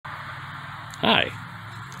Hi,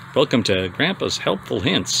 welcome to Grandpa's Helpful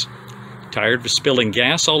Hints. Tired of spilling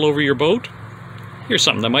gas all over your boat? Here's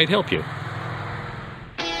something that might help you.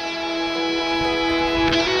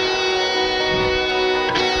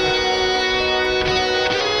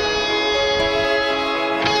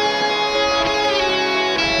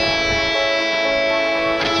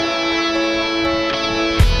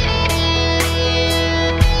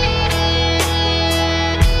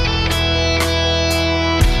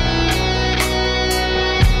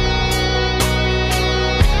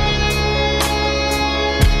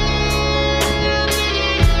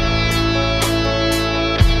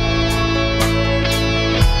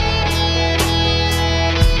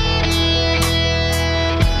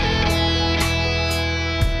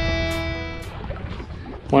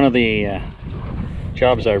 One of the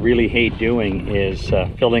jobs I really hate doing is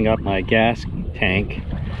filling up my gas tank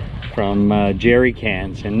from jerry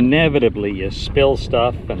cans. Inevitably you spill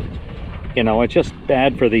stuff, and you know, it's just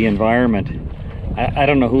bad for the environment. I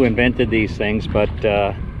don't know who invented these things, but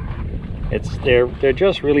they're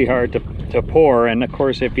just really hard to pour, and of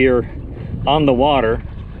course if you're on the water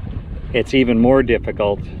it's even more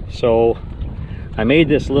difficult. So I made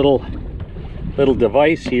this little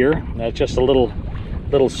device here. That's just a little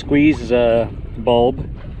squeeze bulb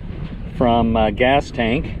from a gas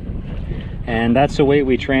tank, and that's the way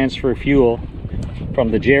we transfer fuel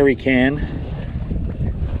from the jerry can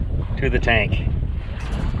to the tank.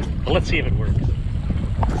 Well, let's see if it works.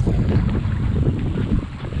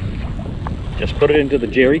 Just put it into the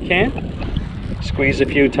jerry can, squeeze a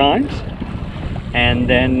few times, and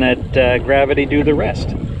then let gravity do the rest.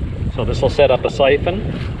 So this will set up a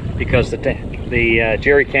siphon because the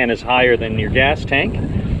jerry can is higher than your gas tank,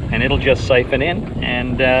 and it'll just siphon in,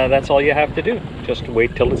 and that's all you have to do. Just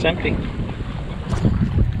wait till it's empty.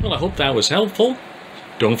 Well, I hope that was helpful.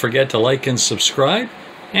 Don't forget to like and subscribe,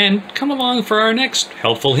 and come along for our next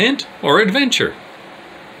helpful hint or adventure.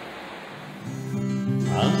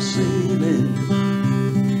 I'm sailing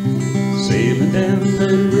down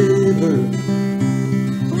that river,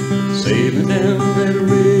 sailing down that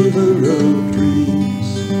river of dreams.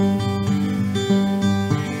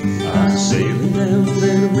 I'm sailing down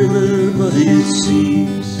that river, but it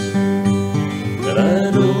seems that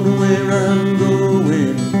I don't know where I'm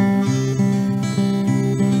going.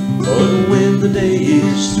 But when the day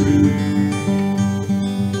is through,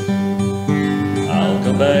 I'll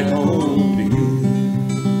come back home